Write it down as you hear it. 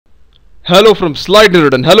Hello from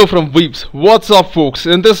slidenerd and hello from Weebs. What's up folks?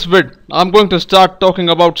 In this vid, I'm going to start talking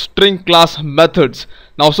about string class methods.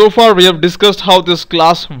 Now so far we have discussed how this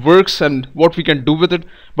class works and what we can do with it,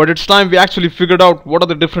 but it's time we actually figured out what are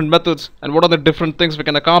the different methods and what are the different things we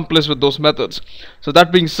can accomplish with those methods. So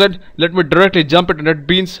that being said, let me directly jump into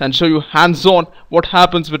NetBeans and show you hands-on what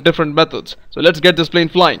happens with different methods. So let's get this plane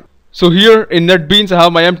flying. So here in NetBeans I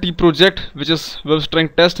have my empty project which is web string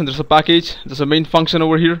test, and there's a package, there's a main function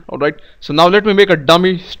over here. Alright, so now let me make a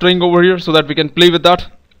dummy string over here so that we can play with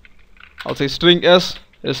that. I'll say string s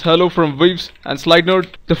is hello from Weebs and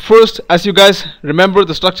slidenerd. The first, as you guys remember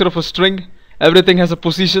the structure of a string, everything has a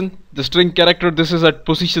position. The string character, this is at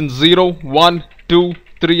position 0, 1, 2,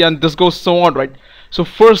 3 and this goes so on, right? So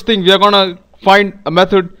first thing, we are gonna find a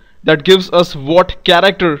method that gives us what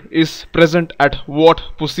character is present at what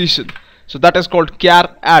position. So that is called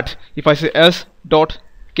charAt. If I say s dot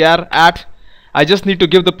charAt, I just need to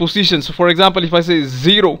give the position. So for example, if I say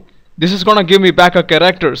 0, this is gonna give me back a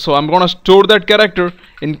character. So I'm gonna store that character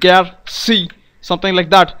in char c, something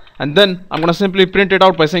like that, and then I'm gonna simply print it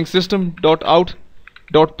out by saying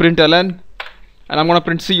system.out.println, and I'm gonna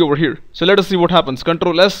print c over here. So let us see what happens.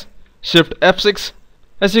 Control S, Shift F6.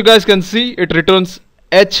 As you guys can see, it returns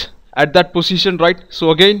h at that position, right?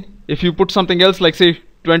 So again, if you put something else like say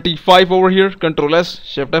 25 over here, Control S,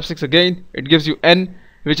 Shift F6 again, it gives you n,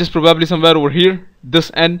 which is probably somewhere over here,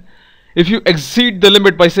 this n. If you exceed the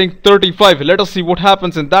limit by saying 35, let us see what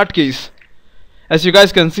happens in that case. As you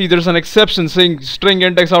guys can see, there's an exception saying string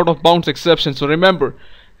index out of bounds exception. So remember,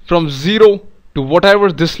 from 0 to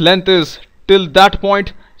whatever this length is, till that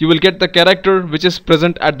point you will get the character which is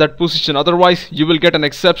present at that position. Otherwise you will get an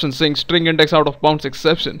exception saying string index out of bounds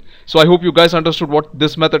exception. So I hope you guys understood what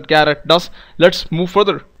this method charAt does. Let's move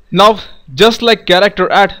further. Now just like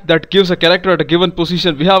charAt that gives a character at a given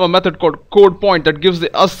position, we have a method called codePoint that gives the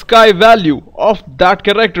ASCII value of that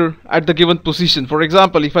character at the given position. For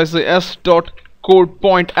example, if I say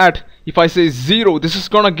s.codePointAt, if I say 0, this is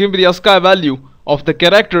gonna give me the ASCII value of the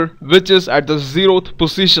character which is at the 0th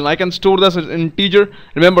position. I can store this as an integer.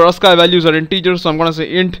 Remember, ASCII values are integers, so I'm gonna say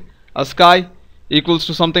int ASCII equals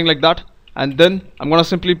to something like that, and then I'm gonna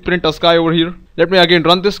simply print ASCII over here. Let me again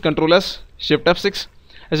run this. Control S, Shift F6.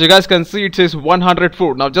 As you guys can see, it says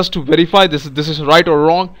 104. Now just to verify this is right or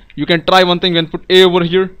wrong, you can try one thing and put a over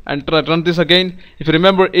here and run this again. If you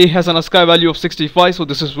remember, a has an ASCII value of 65, so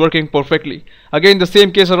this is working perfectly. Again, the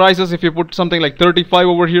same case arises if you put something like 35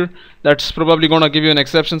 over here. That's probably gonna give you an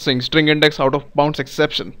exception saying string index out of bounds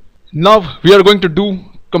exception. Now we are going to do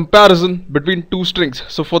comparison between two strings.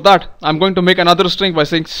 So for that, I'm going to make another string by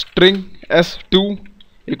saying string s2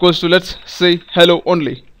 equals to, let's say, hello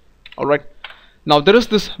only. Alright. Now there is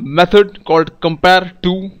this method called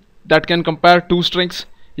compareTo that can compare two strings.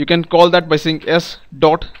 You can call that by saying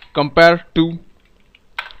s.compareTo,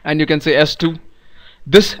 and you can say s2.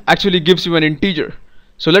 This actually gives you an integer.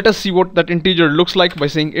 So let us see what that integer looks like by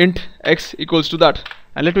saying int x equals to that,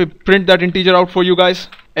 and let me print that integer out for you guys.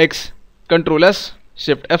 X, Control S,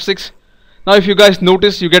 Shift F6. Now if you guys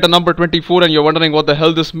notice, you get a number 24 and you're wondering what the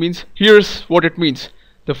hell this means. Here's what it means.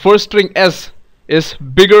 The first string s is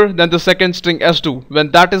bigger than the second string s2.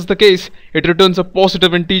 When that is the case, it returns a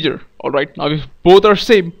positive integer. Alright, now if both are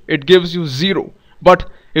same, it gives you 0. But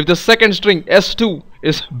if the second string s2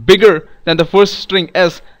 is bigger than the first string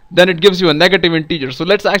s, then it gives you a negative integer. So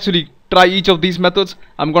let's actually try each of these methods.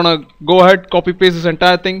 I'm gonna go ahead, copy paste this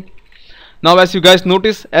entire thing. Now as you guys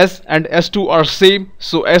notice, s and s2 are same,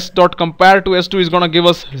 so s.compareTo s2 is gonna give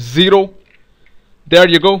us 0. There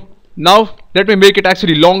you go. Now let me make it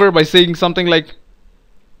actually longer by saying something like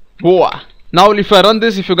Boa. Now if I run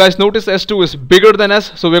this, if you guys notice, s2 is bigger than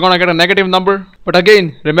s, so we're gonna get a negative number. But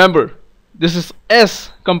again, remember, this is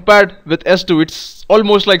s compared with s2. It's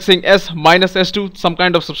almost like saying s minus s2, some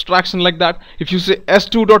kind of subtraction like that. If you say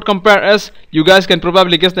s2.compare s, you guys can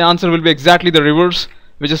probably guess the answer will be exactly the reverse,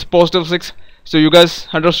 which is positive 6. So you guys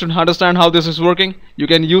understand how this is working. You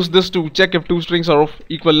can use this to check if two strings are of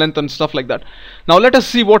equal length and stuff like that. Now let us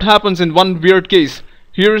see what happens in one weird case.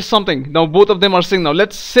 Here is something. Now both of them are saying, now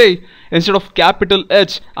let's say instead of capital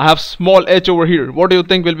H, I have small h over here. What do you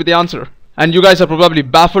think will be the answer? And you guys are probably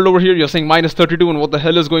baffled over here. You're saying minus 32 and what the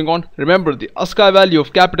hell is going on? Remember, the ASCII value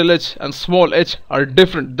of capital H and small h are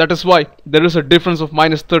different. That is why there is a difference of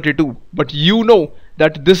minus 32. But you know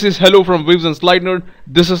that this is hello from Weebs and slidenerd.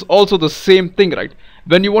 This is also the same thing, right?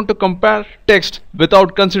 When you want to compare text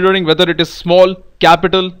without considering whether it is small,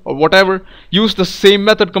 capital or whatever, use the same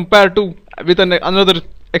method compareTo with another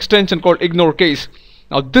extension called IgnoreCase.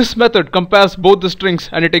 Now this method compares both the strings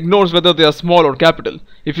and it ignores whether they are small or capital.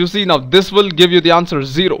 If you see, now this will give you the answer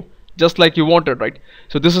 0. just like you wanted, right?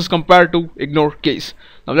 So this is compareToIgnoreCase.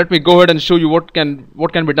 Now let me go ahead and show you what can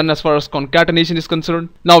be done as far as concatenation is concerned.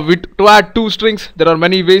 Now to add two strings, there are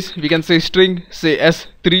many ways. We can say string, say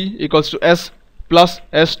s3 equals to s plus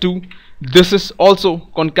s2. This is also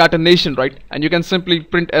concatenation, right? And you can simply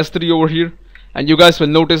print s3 over here, and you guys will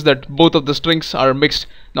notice that both of the strings are mixed.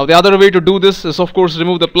 Now the other way to do this is, of course,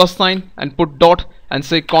 remove the plus sign and put dot and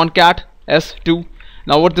say concat s2.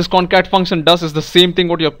 Now what this concat function does is the same thing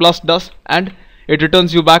what your plus does, and it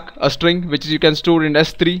returns you back a string which you can store in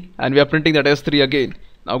s3, and we are printing that s3 again.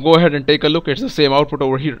 Now go ahead and take a look. It's the same output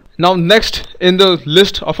over here. Now next in the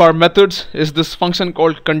list of our methods is this function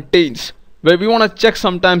called contains, where we want to check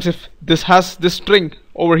sometimes if this string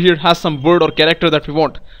over here has some word or character that we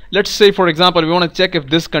want. Let's say, for example, we want to check if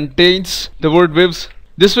this contains the word waves.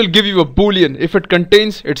 This will give you a boolean. If it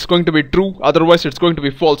contains, it's going to be true, otherwise it's going to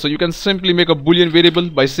be false. So you can simply make a boolean variable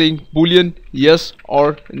by saying boolean yes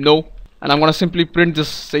or no, and I'm going to simply print this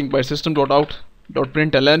saying by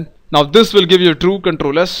system.out.println. Now this will give you true.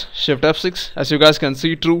 Control S, Shift F6, as you guys can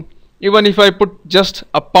see, true. Even if I put just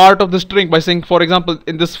a part of the string by saying, for example,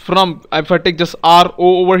 in this from, if I take just RO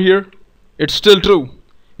over here, it's still true.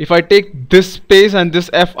 If I take this space and this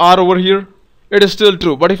FR over here, it is still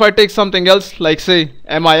true. But if I take something else like say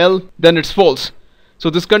MIL, then it's false. So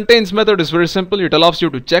this contains method is very simple. It allows you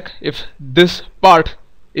to check if this part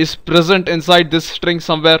is present inside this string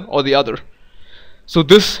somewhere or the other. So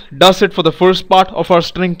this does it for the first part of our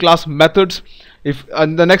string class methods. If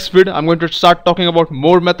in the next vid I'm going to start talking about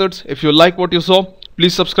more methods. If you like what you saw,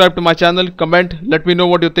 please subscribe to my channel, comment, let me know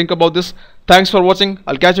what you think about this. Thanks for watching.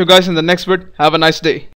 I'll catch you guys in the next vid. Have a nice day.